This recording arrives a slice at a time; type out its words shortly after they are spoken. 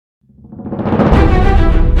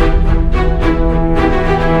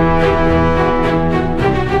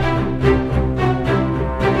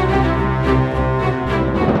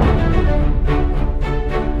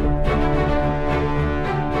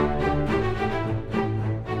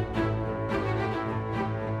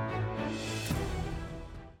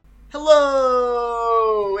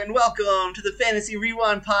welcome to the Fantasy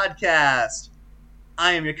Rewind Podcast.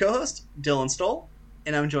 I am your co-host, Dylan Stoll,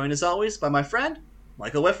 and I'm joined as always by my friend,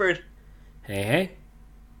 Michael Whifford. Hey.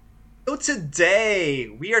 So today,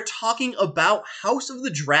 we are talking about House of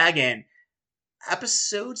the Dragon,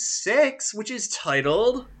 episode 6, which is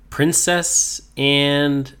titled... Princess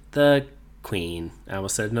and the Queen. I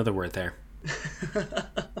almost said another word there.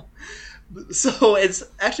 So it's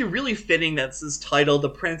actually really fitting that this is titled The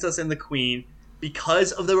Princess and the Queen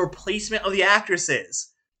because of the replacement of the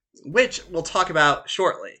actresses, which we'll talk about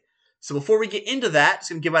shortly. So before we get into that, just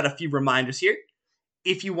going to give out a few reminders here.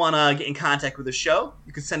 If you want to get in contact with the show,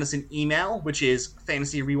 you can send us an email, which is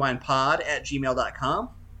fantasyrewindpod@gmail.com.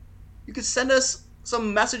 You can send us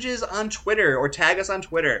some messages on Twitter or tag us on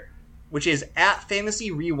Twitter, which is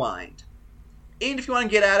 @fantasyrewind. And if you want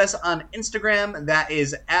to get at us on Instagram, that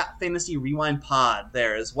is @fantasyrewindpod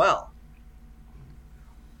there as well.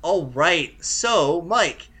 Alright, so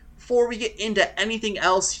Mike, before we get into anything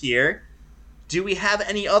else here, do we have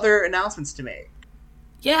any other announcements to make?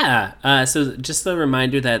 Yeah, so just a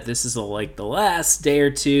reminder that this is like the last day or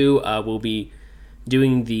two. We'll be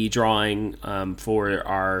doing the drawing for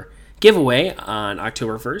our giveaway on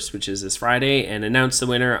October 1st, which is this Friday, and announce the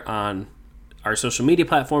winner on our social media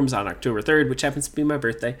platforms on October 3rd, which happens to be my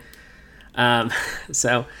birthday.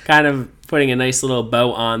 So kind of putting a nice little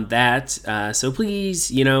bow on that. So please,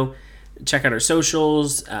 check out our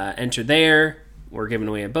socials, enter there. We're giving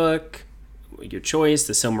away a book, your choice,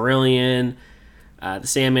 The Silmarillion, The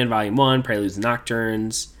Sandman Volume 1, Preludes and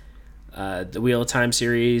Nocturnes, the Wheel of Time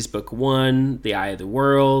series, Book 1, The Eye of the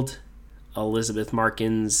World, Elizabeth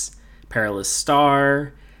Markin's Perilous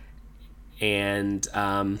Star, and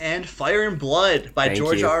Fire and Blood by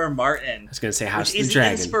George R. R. Martin. I was going to say House of the Dragon.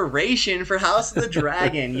 Dragon. Which is the inspiration for House of the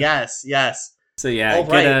Dragon. Yes. So yeah,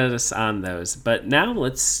 get us on those. But now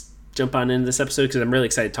let's jump on into this episode because I'm really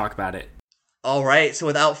excited to talk about it. All right, so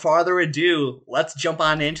without further ado, let's jump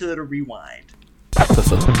on into the rewind.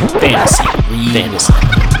 Fantasy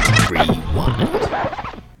Rewind.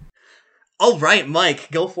 All right, Mike,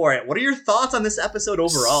 go for it. What are your thoughts on this episode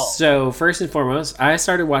overall? So, first and foremost, I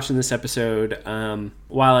started watching this episode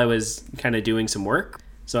while I was kind of doing some work.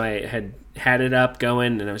 So I had it up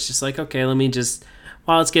going, and I was just like, okay, let me just,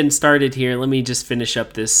 while it's getting started here, let me just finish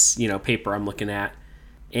up this, paper I'm looking at.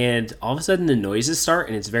 And all of a sudden the noises start,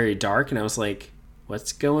 and it's very dark, and I was like,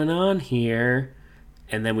 what's going on here?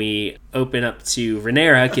 And then we open up to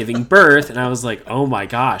Rhaenyra giving birth, and I was like, oh my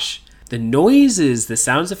gosh. The noises, the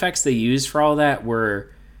sound effects they used for all that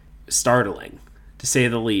were startling, to say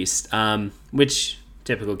the least, which,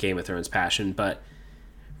 typical Game of Thrones passion. But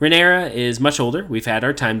Rhaenyra is much older. We've had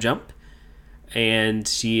our time jump, and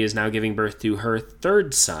she is now giving birth to her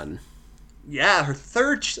third son. Yeah, her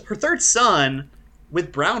third son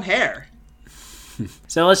with brown hair.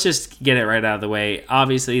 So let's just get it right out of the way.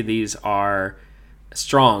 Obviously, these are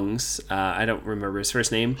Strong's, I don't remember his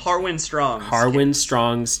first name. Harwin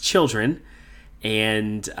Strong's children,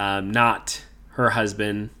 and not her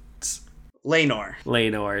husband's.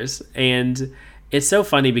 Laenor's. And it's so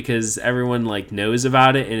funny because everyone knows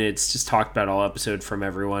about it, and it's just talked about all episode from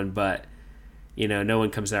everyone, but no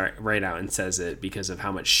one comes right out and says it because of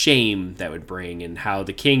how much shame that would bring, and how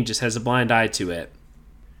the king just has a blind eye to it.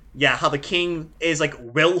 Yeah, how the king is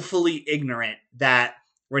willfully ignorant that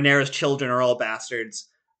Rhaenyra's children are all bastards,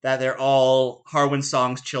 that they're all Harwin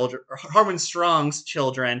Strong's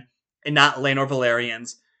children, and not Laenor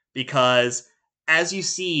Valerian's, because as you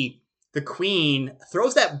see, the queen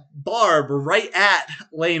throws that barb right at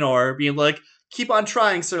Laenor, being like, keep on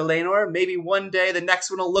trying, Sir Laenor, maybe one day the next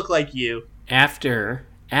one will look like you. After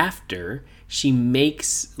she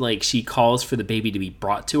makes, she calls for the baby to be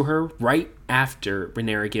brought to her right after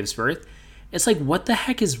Rhaenyra gives birth. It's what the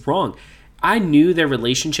heck is wrong? I knew their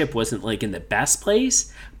relationship wasn't in the best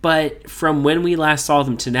place, but from when we last saw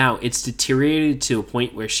them to now, it's deteriorated to a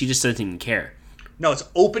point where she just doesn't even care. No, it's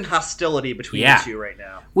open hostility between the two right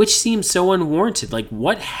now. Which seems so unwarranted.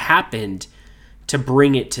 What happened to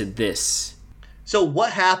bring it to this? So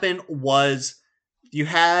what happened was you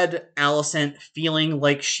had Alicent feeling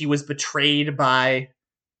like she was betrayed by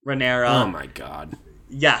Rhaenyra. Oh my god.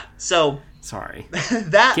 Yeah, so... Sorry.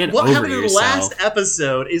 What happened in the last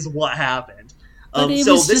episode is what happened. But it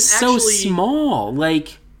was just so small.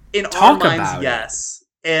 In our minds, yes.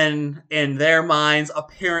 In their minds,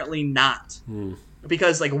 apparently not.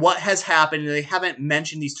 Because what has happened, and they haven't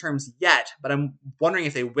mentioned these terms yet, but I'm wondering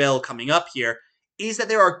if they will coming up here, is that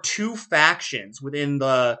there are two factions within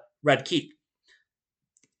the Red Keep.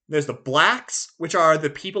 There's the Blacks, which are the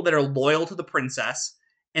people that are loyal to the princess,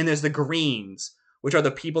 and there's the Greens, which are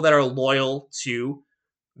the people that are loyal to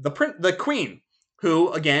the queen.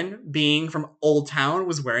 who, again, being from Old Town,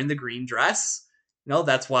 was wearing the green dress.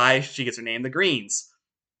 That's why she gets her name, the Greens.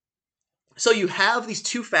 So you have these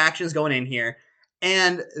two factions going in here,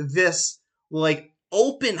 and this,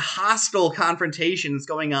 open, hostile confrontation is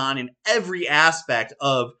going on in every aspect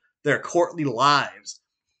of their courtly lives.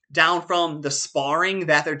 Down from the sparring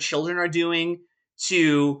that their children are doing,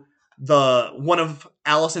 to one of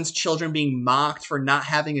Alicent's children being mocked for not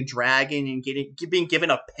having a dragon and being given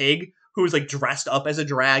a pig who's dressed up as a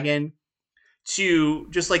dragon, to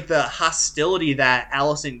just the hostility that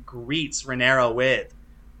Alicent greets Rhaenyra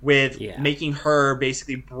with making her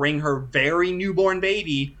basically bring her very newborn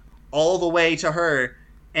baby all the way to her.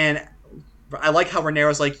 And I like how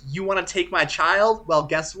Rhaenyra's like, you want to take my child? Well,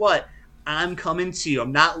 guess what? I'm coming to you.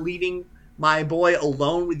 I'm not leaving my boy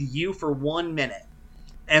alone with you for 1 minute.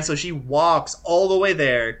 And so she walks all the way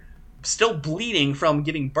there, still bleeding from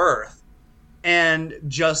giving birth, and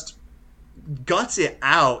just guts it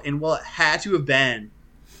out in what had to have been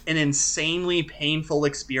an insanely painful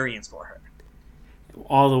experience for her.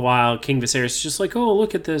 All the while, King Viserys is just like, oh,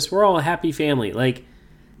 look at this. We're all a happy family.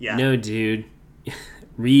 No, dude.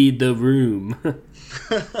 Read the room.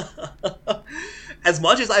 As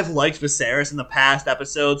much as I've liked Viserys in the past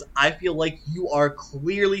episodes, I feel like you are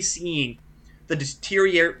clearly seeing the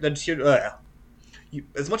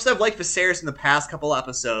as much as I've liked Viserys in the past couple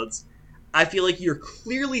episodes, I feel like you're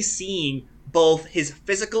clearly seeing both his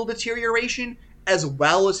physical deterioration as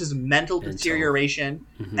well as his mental deterioration.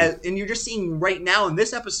 Mm-hmm. And you're just seeing right now in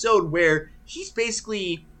this episode where he's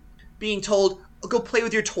basically being told, go play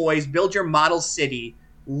with your toys, build your model city,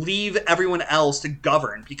 leave everyone else to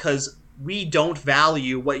govern, because we don't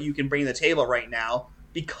value what you can bring to the table right now,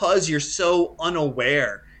 because you're so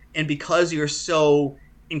unaware and because you're so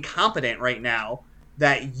incompetent right now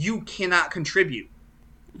that you cannot contribute.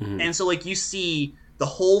 Mm-hmm. And so you see the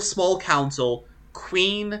whole small council,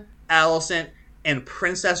 Queen Alicent and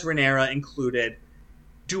Princess Rhaenyra included,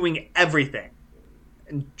 doing everything.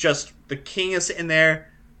 And just the king is sitting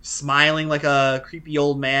there smiling like a creepy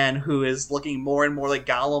old man who is looking more and more like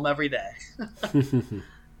Gollum every day.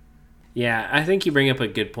 Yeah, I think you bring up a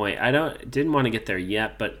good point. Didn't want to get there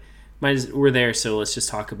yet, but we're there, so let's just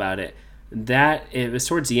talk about it. It was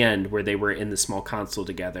towards the end where they were in the small council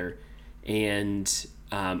together, and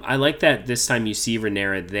I like that this time you see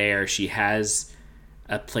Rhaenyra there. She has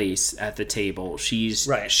a place at the table. She's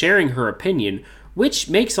sharing her opinion, which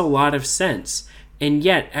makes a lot of sense. And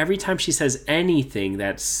yet, every time she says anything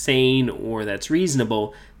that's sane or that's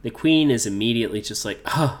reasonable, the queen is immediately just like,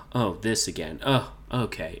 oh, this again. Oh,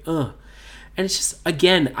 okay. And it's just,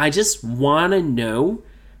 again, I just want to know,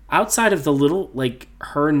 outside of the little,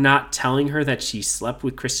 her not telling her that she slept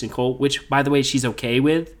with Criston Cole, which, by the way, she's okay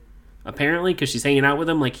with, apparently, because she's hanging out with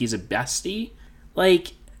him like he's a bestie.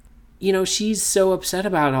 She's so upset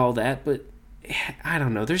about all that, but I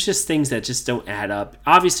don't know. There's just things that just don't add up.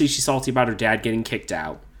 Obviously, she's salty about her dad getting kicked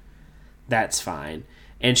out. That's fine.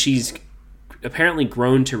 And she's apparently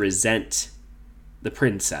grown to resent the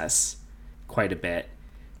princess quite a bit.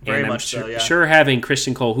 Very much so, yeah. Sure, having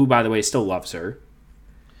Criston Cole, who, by the way, still loves her.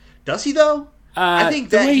 Does he, though? I think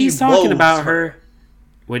that the way he's talking about her.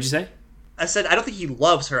 What'd you say? I said, I don't think he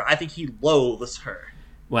loves her. I think he loathes her.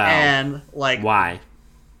 Wow. And, why?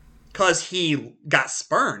 Because he got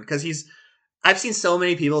spurned. Because I've seen so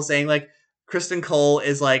many people saying, Criston Cole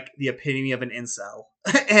is, the epitome of an incel.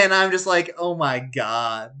 And I'm just like, oh my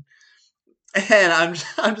god. And I'm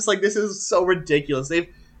just like, this is so ridiculous.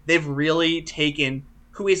 They've really taken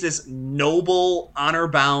who is this noble,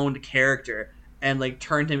 honor-bound character and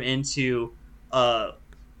turned him into a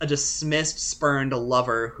dismissed, spurned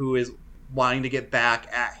lover who is wanting to get back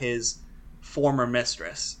at his former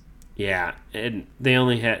mistress. Yeah, and they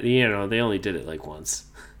only did it once.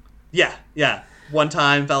 Yeah. One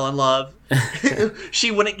time, fell in love.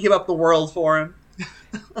 She wouldn't give up the world for him.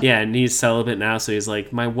 Yeah, and he's celibate now, so he's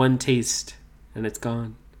like, my one taste, and it's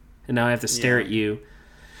gone. And now I have to stare at you.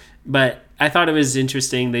 But I thought it was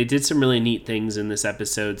interesting. They did some really neat things in this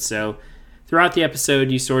episode. So throughout the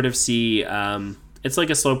episode, you sort of see it's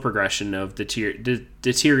like a slow progression of the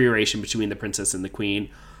deterioration between the princess and the queen,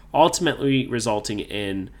 ultimately resulting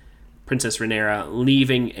in Princess Rhaenyra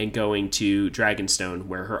leaving and going to Dragonstone,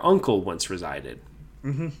 where her uncle once resided.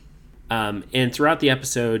 Mm-hmm. And throughout the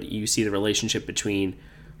episode, you see the relationship between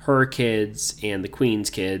her kids and the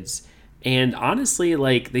queen's kids. And honestly,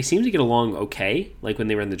 they seem to get along okay. When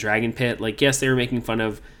they were in the dragon pit, yes, they were making fun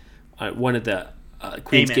of one of the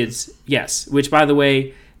queen's kids. Yes, which, by the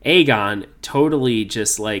way, Aegon totally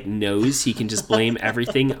just knows he can just blame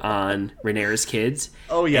everything on Rhaenyra's kids.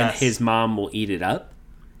 Oh, yes. And his mom will eat it up.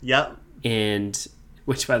 Yep. And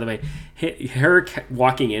Which, by the way, her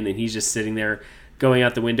walking in and he's just sitting there going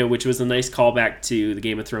out the window, which was a nice callback to the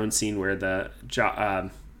Game of Thrones scene where the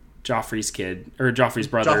Joffrey's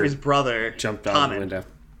brother jumped out the window.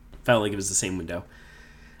 Felt like it was the same window.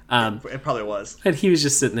 It probably was. And he was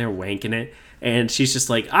just sitting there wanking it. And she's just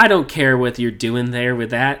like, I don't care what you're doing there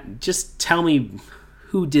with that. Just tell me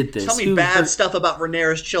who did this. Tell me bad stuff about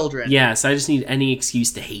Rhaenyra's children. Yes, I just need any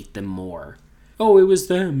excuse to hate them more. Oh, it was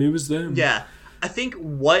them. It was them. Yeah. I think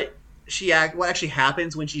what actually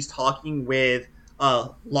happens when she's talking with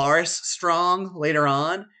Larys Strong later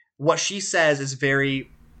on, what she says is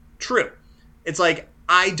very true. It's like,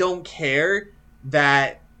 I don't care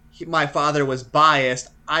that my father was biased.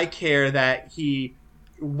 I care that he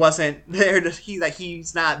wasn't there that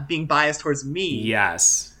he's not being biased towards me.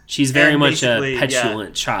 Yes. She's very much a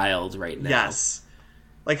petulant child right now. Yes.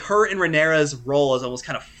 Like, her and Rhaenyra's role is almost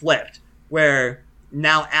kind of flipped, where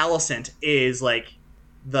now Alicent is like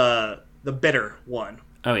the bitter one.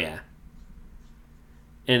 Oh yeah.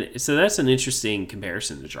 And so that's an interesting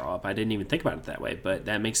comparison to draw up. I didn't even think about it that way, but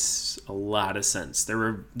that makes a lot of sense.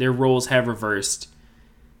 Their roles have reversed.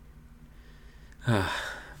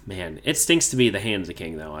 Man, it stinks to be the Hand of the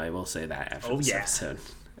King, though. I will say that after this episode.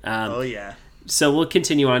 Oh yeah. So we'll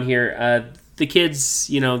continue on here. The kids,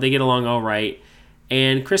 they get along all right,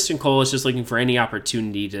 and Criston Cole is just looking for any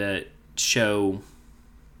opportunity to show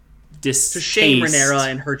distaste. To shame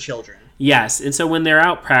Rhaenyra and her children. Yes, and so when they're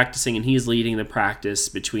out practicing and he's leading the practice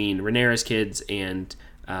between Rhaenyra's kids and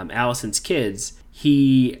Alicent's kids,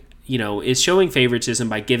 he, is showing favoritism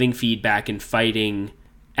by giving feedback and fighting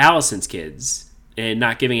Alicent's kids and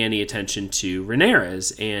not giving any attention to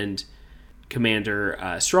Rhaenyra's. And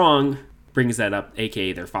Commander Strong brings that up,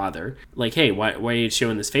 aka their father, like, hey, why are you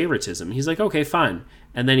showing this favoritism? He's like, okay, fine.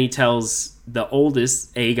 And then he tells the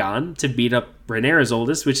oldest, Aegon, to beat up Rhaenyra's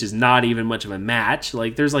oldest, which is not even much of a match.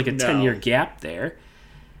 Like, there's like a 10-year gap there.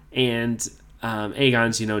 And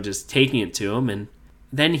Aegon's, just taking it to him. And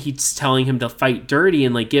then he's telling him to fight dirty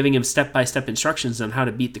and, like, giving him step-by-step instructions on how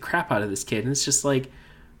to beat the crap out of this kid. And it's just like,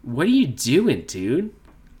 what are you doing, dude?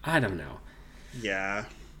 I don't know. Yeah.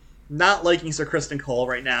 Not liking Sir Criston Cole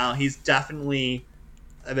right now. He's definitely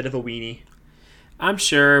a bit of a weenie. I'm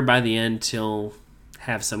sure by the end he'll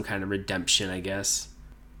have some kind of redemption, I guess.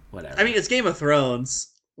 Whatever. I mean, it's Game of Thrones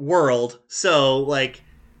world, so, like,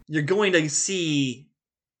 you're going to see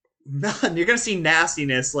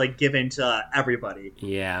nastiness, like, given to everybody.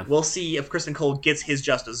 Yeah. We'll see if Criston Cole gets his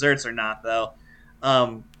just desserts or not, though.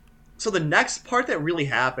 So the next part that really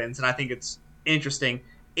happens, and I think it's interesting,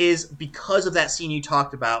 is because of that scene you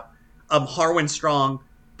talked about, Harwin Strong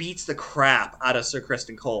beats the crap out of Sir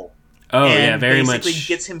Criston Cole. Oh, yeah, very much.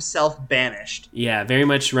 Basically gets himself banished. Yeah, very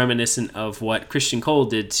much reminiscent of what Criston Cole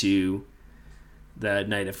did to the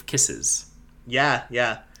Knight of Kisses. Yeah,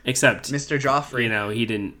 yeah. Except, Mr. Joffrey. He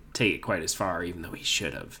didn't take it quite as far, even though he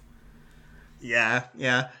should have. Yeah,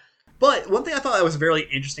 yeah. But one thing I thought that was very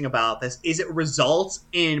interesting about this is it results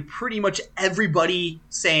in pretty much everybody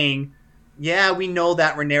saying, yeah, we know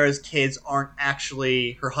that Rhaenyra's kids aren't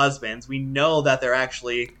actually her husbands. We know that they're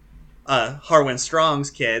actually Harwin Strong's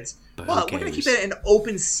kids. But we're going to keep it an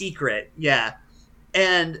open secret. Yeah.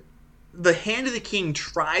 And the Hand of the King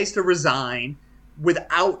tries to resign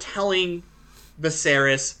without telling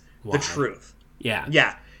Viserys the truth. Yeah.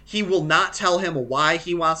 Yeah. He will not tell him why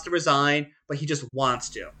he wants to resign, but he just wants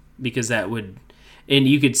to. Because that would... And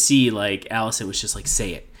you could see, like, Alicent was just like,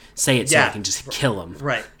 say it. Say it so I can just kill him.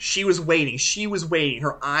 Right. She was waiting.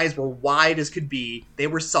 Her eyes were wide as could be. They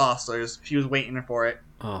were saucers. She was waiting for it.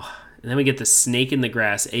 Oh, and then we get the snake in the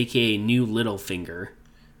grass, a.k.a. New Littlefinger.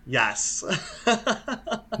 Yes.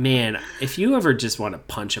 Man, if you ever just want to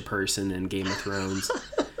punch a person in Game of Thrones,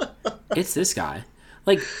 it's this guy.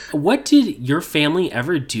 Like, what did your family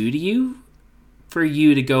ever do to you for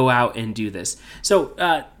you to go out and do this?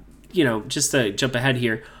 So, just to jump ahead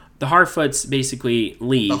here, the Harfoots basically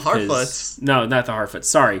leave. The Harfoots? No, not the Harfoots.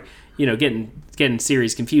 Sorry. Getting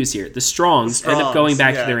series confused here. The Strongs end up going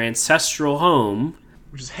back to their ancestral home,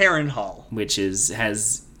 which is Harrenhal. Which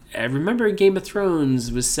I remember in Game of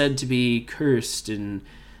Thrones was said to be cursed and...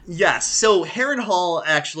 Yes, so Harrenhal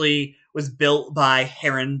actually was built by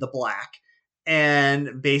Harren the Black,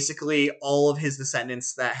 and basically all of his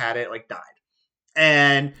descendants that had it, like, died.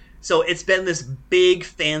 And so it's been this big,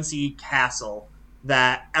 fancy castle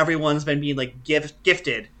that everyone's been being, like,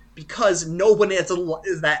 gifted because no one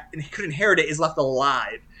that could inherit it is left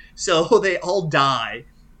alive. So they all die.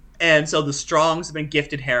 And so the Strongs have been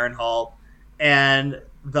gifted Harrenhal, and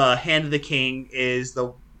the Hand of the King is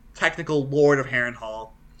the technical lord of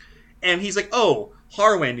Harrenhal. And he's like, oh,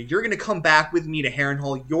 Harwin, you're going to come back with me to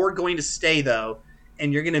Harrenhal. You're going to stay, though,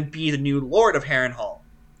 and you're going to be the new Lord of Harrenhal.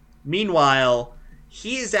 Meanwhile,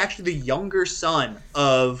 he is actually the younger son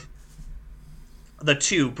of the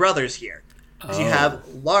two brothers here. Because you have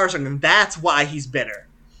Larsson, and that's why he's bitter.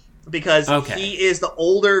 Because he is the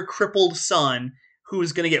older, crippled son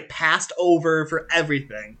who's going to get passed over for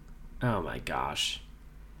everything. Oh my gosh.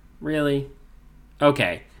 Really?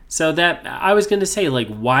 Okay. So that, I was going to say, like,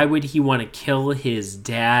 why would he want to kill his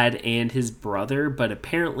dad and his brother? But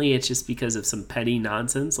apparently it's just because of some petty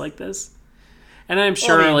nonsense like this. And I'm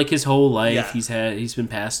sure, like, his whole life he's been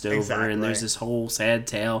passed over, and there's this whole sad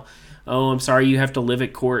tale. Oh, I'm sorry, you have to live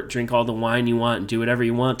at court, drink all the wine you want, and do whatever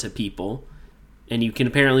you want to people. And you can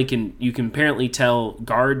apparently tell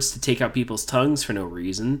guards to take out people's tongues for no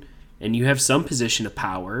reason. And you have some position of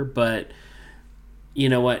power, but you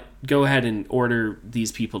know what? Go ahead and order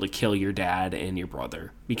these people to kill your dad and your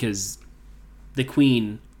brother because the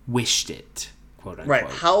queen wished it, quote unquote. Right.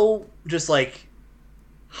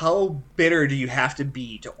 How bitter do you have to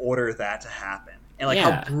be to order that to happen? And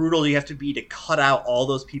how brutal do you have to be to cut out all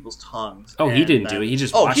those people's tongues? Oh, he didn't do it. He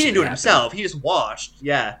just watched he didn't do it himself. He just watched.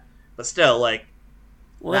 Yeah. But still, well,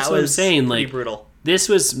 that's what I'm saying. Pretty brutal. This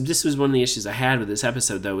was one of the issues I had with this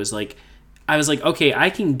episode, though, was I was like, okay,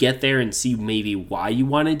 I can get there and see maybe why you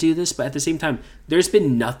want to do this, but at the same time, there's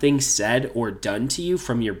been nothing said or done to you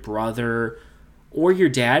from your brother or your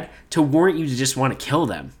dad to warrant you to just want to kill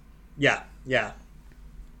them. Yeah, yeah.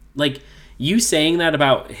 Like, you saying that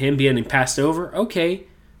about him being passed over, okay,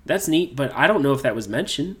 that's neat, but I don't know if that was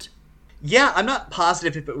mentioned. Yeah, I'm not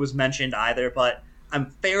positive if it was mentioned either, but I'm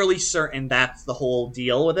fairly certain that's the whole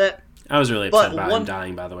deal with it. I was really upset about him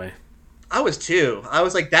dying, by the way. I was too. I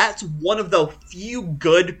was like, that's one of the few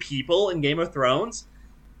good people in Game of Thrones.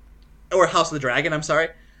 Or House of the Dragon, I'm sorry.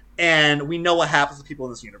 And we know what happens to people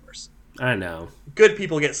in this universe. I know. Good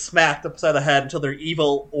people get smacked upside the head until they're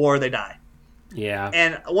evil or they die. Yeah.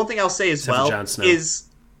 And one thing I'll say is,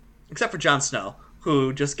 except for Jon Snow,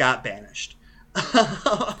 who just got banished.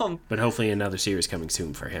 But hopefully another series coming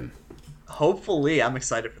soon for him. Hopefully. I'm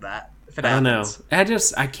excited for that. I don't know.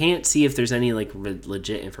 I can't see if there's any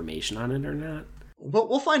legit information on it or not. But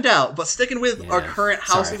we'll find out. But sticking with our current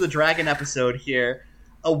House of the Dragon episode here,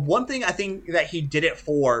 one thing I think that he did it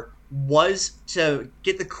for was to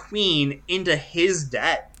get the queen into his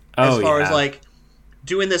debt. As far as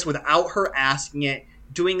doing this without her asking it,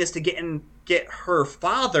 doing this to get her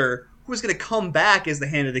father, who's going to come back as the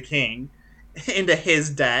Hand of the King, into his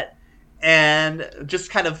debt, and just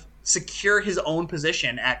kind of secure his own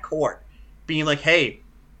position at court, being like, hey,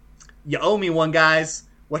 you owe me one, guys.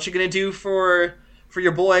 What you gonna do for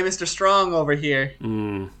your boy Mr. Strong over here?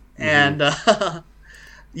 And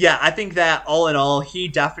I think that all in all, he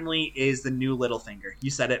definitely is the new Littlefinger.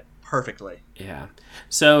 You said it perfectly. Yeah.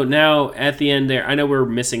 So now at the end there, I know we're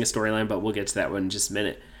missing a storyline, but we'll get to that one in just a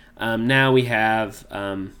minute. Now we have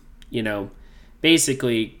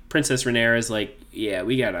basically Princess Rhaenyra is like, yeah,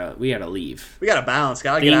 we gotta leave. We gotta bounce.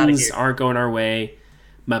 Gotta get out of here. Things aren't going our way.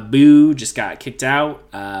 My boo just got kicked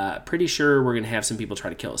out. Pretty sure we're gonna have some people try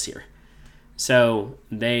to kill us here. So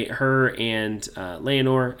her and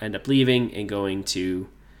Laenor end up leaving and going to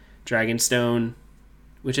Dragonstone,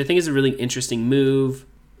 which I think is a really interesting move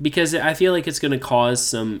because I feel like it's going to cause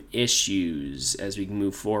some issues as we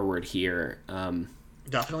move forward here.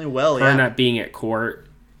 Definitely will. Her not being at court,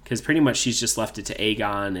 because pretty much she's just left it to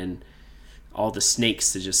Aegon and all the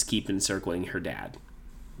snakes to just keep encircling her dad.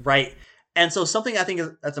 Right. And so something I think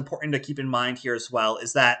that's important to keep in mind here as well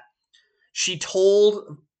is that she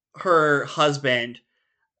told her husband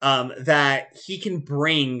that he can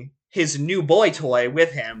bring his new boy toy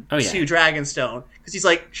with him to Dragonstone. Because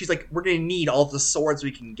she's like, we're going to need all the swords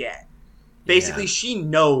we can get. Basically, she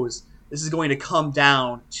knows this is going to come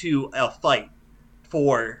down to a fight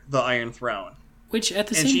for the Iron Throne. Which at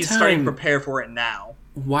the same time... And she's starting to prepare for it now.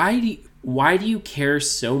 Why do you care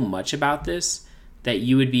so much about this that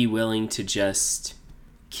you would be willing to just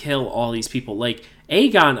kill all these people? Like,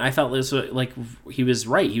 Aegon, I felt this like he was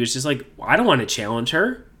right. He was just like, I don't want to challenge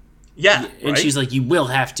her. Yeah. And she's like, you will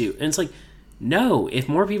have to. And it's like, no, if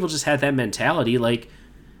more people just had that mentality, like,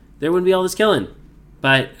 there wouldn't be all this killing.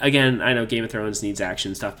 But again, I know Game of Thrones needs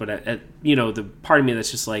action stuff, but the part of me that's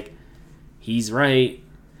just like, he's right.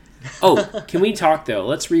 Oh, can we talk though?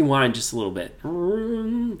 Let's rewind just a little bit.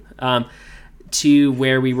 To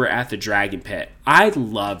where we were at the Dragon Pit. I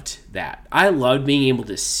loved that. I loved being able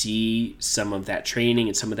to see some of that training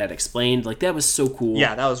and some of that explained. Like, that was so cool.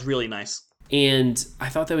 Yeah, that was really nice. And I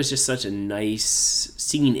thought that was just such a nice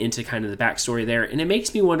scene into kind of the backstory there. And it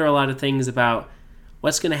makes me wonder a lot of things about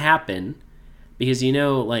what's going to happen. Because, they're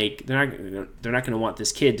not going to want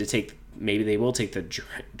this kid to take... Maybe they will take the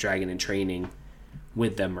dragon in training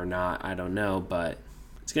with them or not. I don't know, but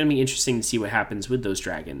it's going to be interesting to see what happens with those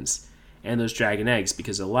dragons and those dragon eggs,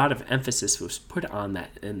 because a lot of emphasis was put on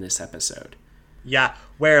that in this episode. Yeah,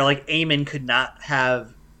 where like Aemon could not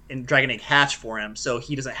have a dragon egg hatch for him, so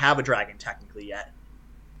he doesn't have a dragon technically yet.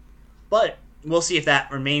 But we'll see if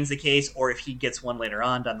that remains the case or if he gets one later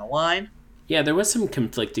on down the line. Yeah, there was some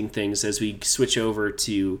conflicting things as we switch over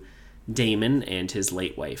to Daemon and his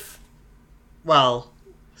late wife. Well,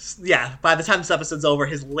 yeah, by the time this episode's over,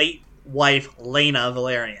 his late wife, Laena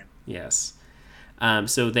Velaryon. Yes.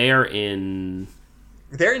 So they're in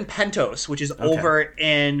Pentos, which is over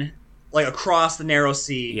in, like, across the Narrow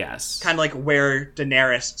Sea. Yes. Kind of like where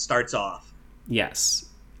Daenerys starts off. Yes.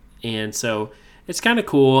 And so it's kind of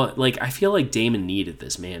cool. Like, I feel like Daemon needed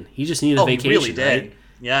this, man. He just needed a vacation, he really did. right?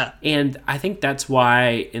 Yeah. And I think that's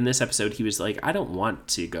why in this episode he was like, I don't want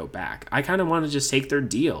to go back. I kind of want to just take their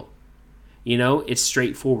deal. You know, it's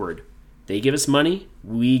straightforward. They give us money.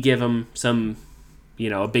 We give them some,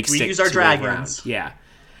 a big stick. We use our dragons. Yeah.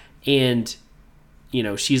 And,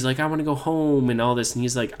 she's like, I want to go home and all this. And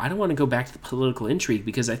he's like, I don't want to go back to the political intrigue,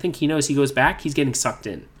 because I think he knows he goes back, he's getting sucked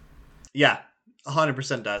in. Yeah,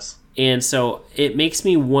 100% does. And so it makes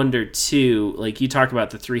me wonder, too, like you talk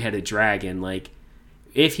about the three-headed dragon, like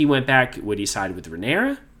if he went back, would he side with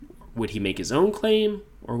Rhaenyra? Would he make his own claim?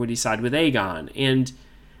 Or would he side with Aegon? And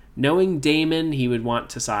knowing Daemon, he would want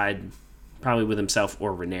to side probably with himself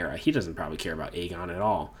or Rhaenyra. He doesn't probably care about Aegon at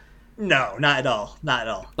all. No, not at all. Not at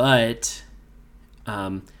all. But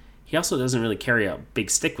he also doesn't really carry a big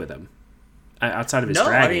stick with him outside of his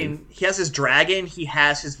dragon. I mean, he has his dragon. He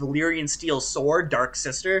has his Valyrian steel sword, Dark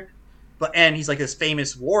Sister, and he's like this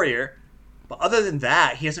famous warrior. But other than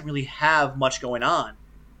that, he doesn't really have much going on.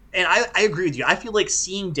 And I agree with you. I feel like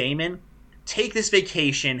seeing Daemon take this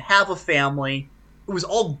vacation, have a family, it was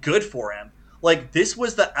all good for him. Like, this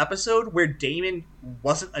was the episode where Daemon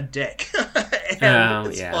wasn't a dick. And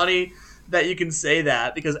it's funny that you can say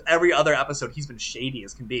that, because every other episode he's been shady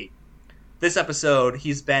as can be. This episode,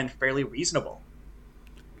 he's been fairly reasonable.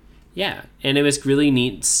 Yeah, and it was really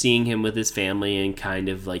neat seeing him with his family and kind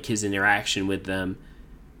of like his interaction with them.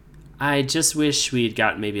 I just wish we had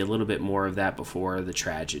gotten maybe a little bit more of that before the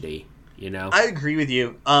tragedy, I agree with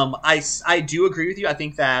you. I do agree with you. I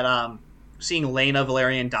think that seeing Laena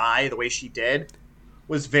Velaryon die the way she did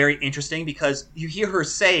was very interesting, because you hear her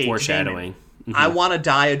say, foreshadowing, I want to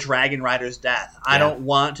die a dragon rider's death. I don't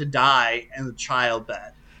want to die in the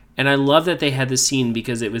childbed. And I love that they had this scene,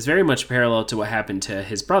 because it was very much parallel to what happened to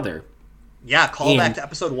his brother. Yeah, call back to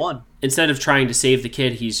episode 1. Instead of trying to save the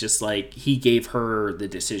kid, he's just like, he gave her the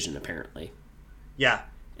decision, apparently. Yeah.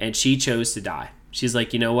 And she chose to die. She's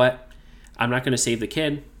like, you know what? I'm not going to save the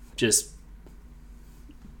kid. Just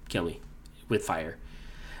kill me with fire.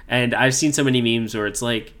 And I've seen so many memes where it's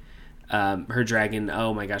like, her dragon,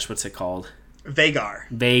 oh my gosh, what's it called?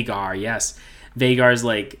 Vhagar, yes. Vhagar's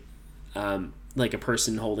like a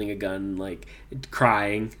person holding a gun, like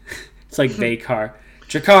crying. It's like Vhagar.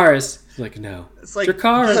 Dracarys. It's like, no. It's like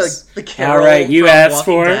Dracarys. The Carol. All right, you asked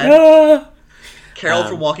for it. Ah! Carol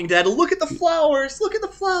from Walking Dead. Look at the flowers. Look at the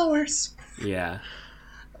flowers. Yeah.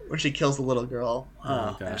 Where she kills the little girl.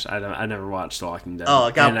 Oh gosh, I never watched Walking Dead.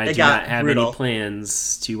 Oh, and I do not have brutal. any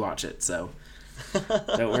plans to watch it, so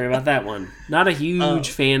don't worry about that one. Not a huge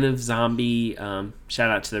fan of zombie.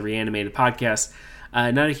 Shout out to the Reanimated podcast.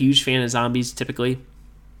 Not a huge fan of zombies typically,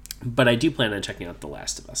 but I do plan on checking out The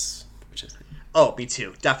Last of Us, which is. Oh, me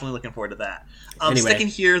too. Definitely looking forward to that. Anyway. Sticking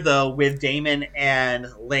here, though, with Daemon and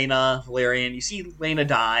Laena Velaryon, you see Laena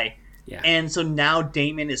die. Yeah. And so now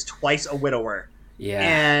Daemon is twice a widower. Yeah.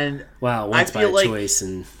 And wow, once by choice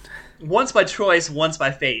and once by choice, once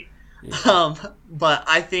by fate. Yeah. But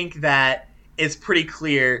I think that it's pretty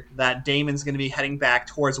clear that Daemon's going to be heading back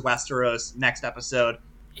towards Westeros next episode.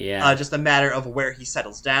 Yeah. Just a matter of where he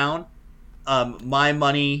settles down. My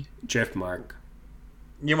money... Driftmark.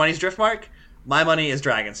 Your money's Driftmark? My money is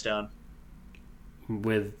Dragonstone.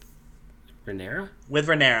 With Rhaenyra? With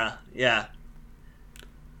Rhaenyra, yeah.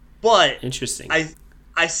 But... Interesting.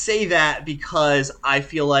 I say that because I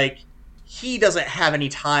feel like he doesn't have any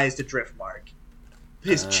ties to Driftmark.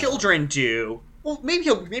 His children do. Well,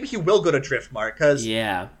 maybe he will go to Driftmark, because...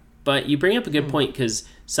 Yeah, but you bring up a good point, because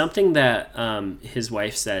something that his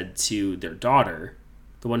wife said to their daughter,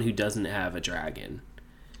 the one who doesn't have a dragon...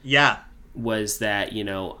 Yeah. Was that,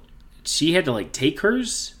 she had to, like, take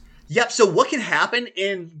hers? Yep, so what can happen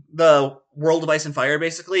in the world of Ice and Fire,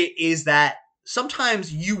 basically, is that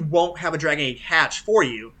sometimes you won't have a dragon egg hatch for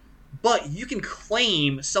you, but you can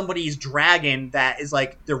claim somebody's dragon that is,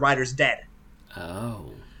 like, their rider's dead.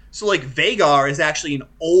 Oh. So, like, Vhagar is actually an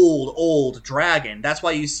old dragon. That's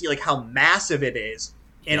why you see, like, how massive it is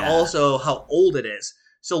and also how old it is.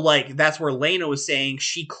 So, like, that's where Lena was saying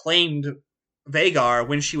she claimed Vhagar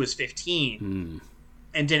when she was 15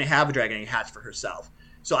 and didn't have a dragon and hatched for herself.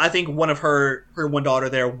 So I think one of her one daughter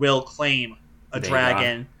there will claim a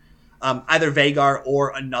dragon, either Vhagar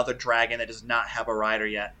or another dragon that does not have a rider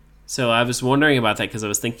yet. So I was wondering about that because I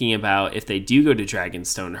was thinking about if they do go to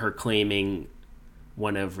Dragonstone, her claiming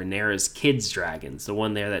one of Rhaenyra's kids' dragons, the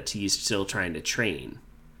one there that he's still trying to train.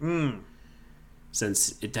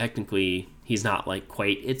 Since technically he's not like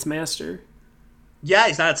quite its master. Yeah,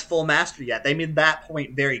 he's not its full master yet. They made that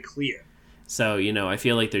point very clear. So, you know, I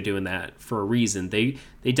feel like they're doing that for a reason. They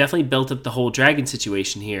definitely built up the whole dragon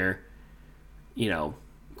situation here, you know,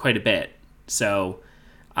 quite a bit. So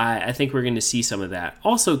I think we're going to see some of that.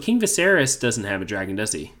 Also, King Viserys doesn't have a dragon,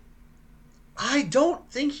 does he? I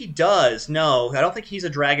don't think he does. No, I don't think he's a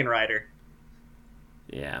dragon rider.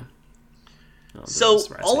 Yeah. So,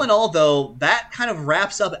 all in all, though, that kind of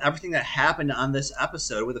wraps up everything that happened on this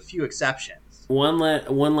episode with a few exceptions. One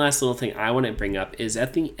last little thing I want to bring up is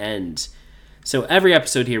at the end. So, every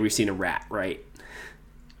episode here we've seen a rat, right?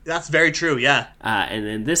 That's very true, yeah. And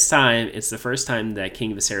then this time, it's the first time that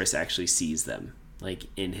King Viserys actually sees them, like,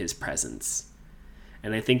 in his presence.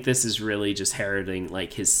 And I think this is really just heralding,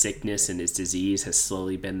 like, his sickness and his disease has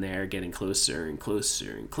slowly been there, getting closer and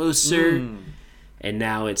closer and closer. And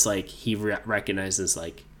now it's like he recognizes,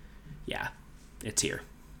 like, yeah, it's here.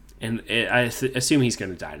 And I assume he's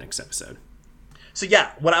going to die next episode. So,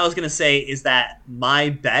 yeah, what I was going to say is that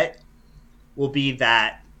my bet will be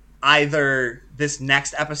that either this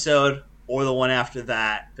next episode or the one after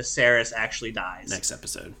that, Viserys actually dies. Next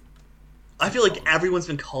episode. I feel like everyone's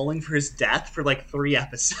been calling for his death for like 3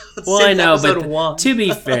 episodes. Well, I know, but to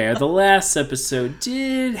be fair, the last episode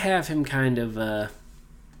did have him kind of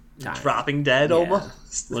dropping dead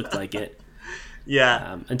almost. Looked like it.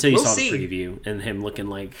 Yeah. Until you saw the preview and him looking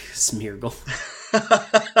like Smeargle.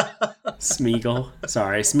 Smeagol.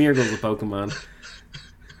 Sorry, Smeargle's a Pokemon.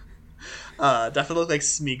 Definitely look like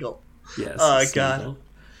Smeagol. Yes. Oh, God.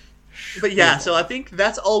 But yeah, so I think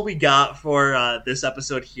that's all we got for this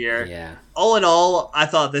episode here. Yeah. All in all, I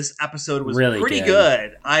thought this episode was really pretty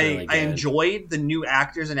good. I enjoyed the new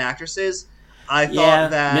actors and actresses. I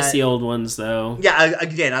thought that... miss the old ones, thoh. Yeah,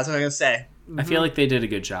 again, that's what I'm going to say. I feel like they did a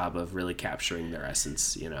good job of really capturing their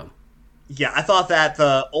essence, you know. Yeah, I thought that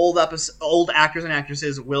the old actors and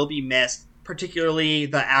actresses will be missed, particularly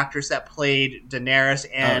the actress that played Daenerys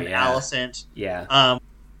and Alicent. Yeah.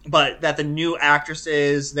 But that the new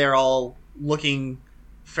actresses, they're all looking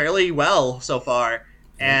fairly well so far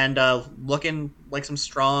and looking like some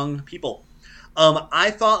strong people. I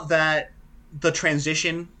thought that the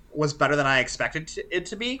transition was better than I expected it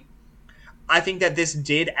to be. I think that this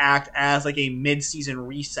did act as like a mid-season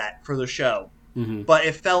reset for the show, but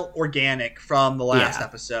it felt organic from the last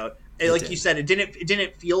episode. Like you said, it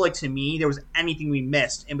didn't feel like to me there was anything we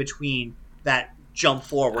missed in between that jump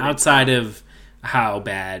forward. Outside of how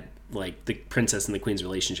bad like the princess and the queen's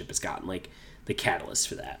relationship has gotten, like the catalyst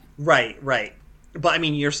for that. Right. But I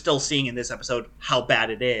mean, you're still seeing in this episode how bad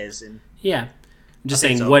it is, and yeah, I'm just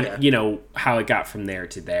saying how it got from there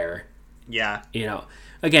to there. Yeah,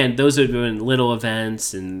 Again, those have been little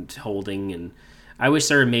events and holding, and I wish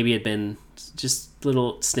there maybe had been just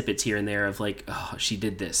little snippets here and there of like, oh, she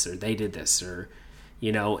did this or they did this or,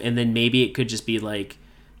 and then maybe it could just be like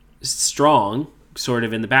strong sort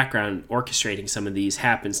of in the background orchestrating some of these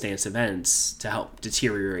happenstance events to help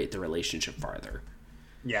deteriorate the relationship farther.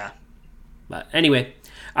 Yeah. But anyway,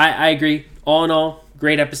 I agree. All in all,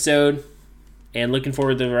 great episode and looking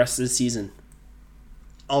forward to the rest of the season.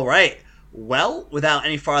 All right. Well, without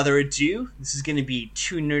any farther ado, this is going to be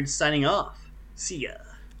Two Nerds signing off. See ya.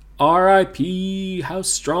 R.I.P. How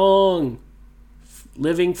strong.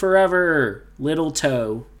 Living forever. Little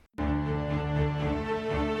Toe.